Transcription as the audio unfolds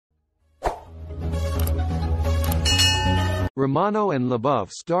Romano and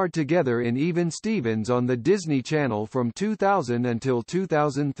LaBeouf starred together in Even Stevens on the Disney Channel from 2000 until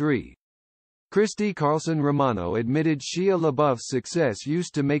 2003. Christy Carlson Romano admitted Shia LaBeouf's success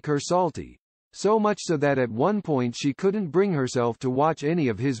used to make her salty, so much so that at one point she couldn't bring herself to watch any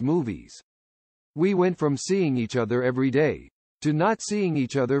of his movies. "We went from seeing each other every day, to not seeing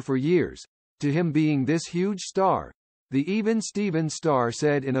each other for years, to him being this huge star," the Even Stevens star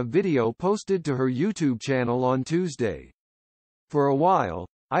said in a video posted to her YouTube channel on Tuesday. "For a while,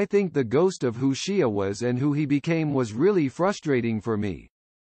 I think the ghost of who Shia was and who he became was really frustrating for me."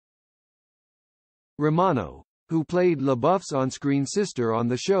 Romano, who played LaBeouf's on-screen sister on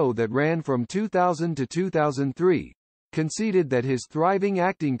the show that ran from 2000 to 2003, conceded that his thriving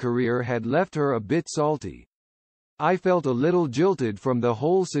acting career had left her a bit salty. "I felt a little jilted from the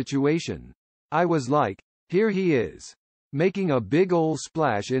whole situation. I was like, here he is, making a big ol'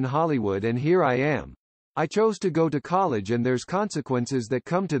 splash in Hollywood and here I am. I chose to go to college and there's consequences that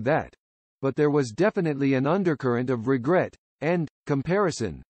come to that. But there was definitely an undercurrent of regret and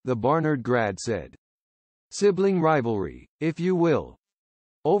comparison," the Barnard grad said. "Sibling rivalry, if you will."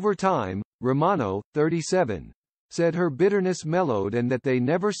 Over time, Romano, 37, said her bitterness mellowed and that they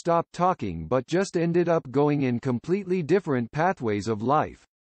never stopped talking but just ended up going in completely different pathways of life.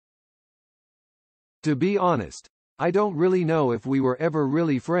 "To be honest, I don't really know if we were ever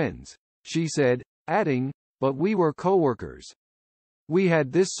really friends," she said, adding, "but we were coworkers. We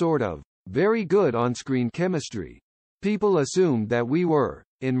had this sort of very good on-screen chemistry. People assumed that we were,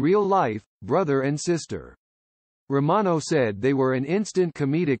 in real life, brother and sister." Romano said they were an instant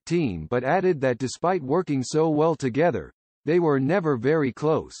comedic team but added that despite working so well together, they were never very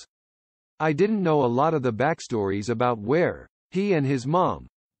close. "I didn't know a lot of the backstories about where he and his mom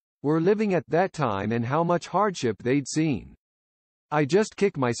were living at that time and how much hardship they'd seen. I just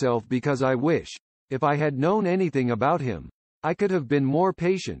kick myself because I wish, if I had known anything about him, I could have been more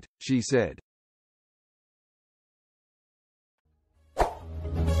patient," she said.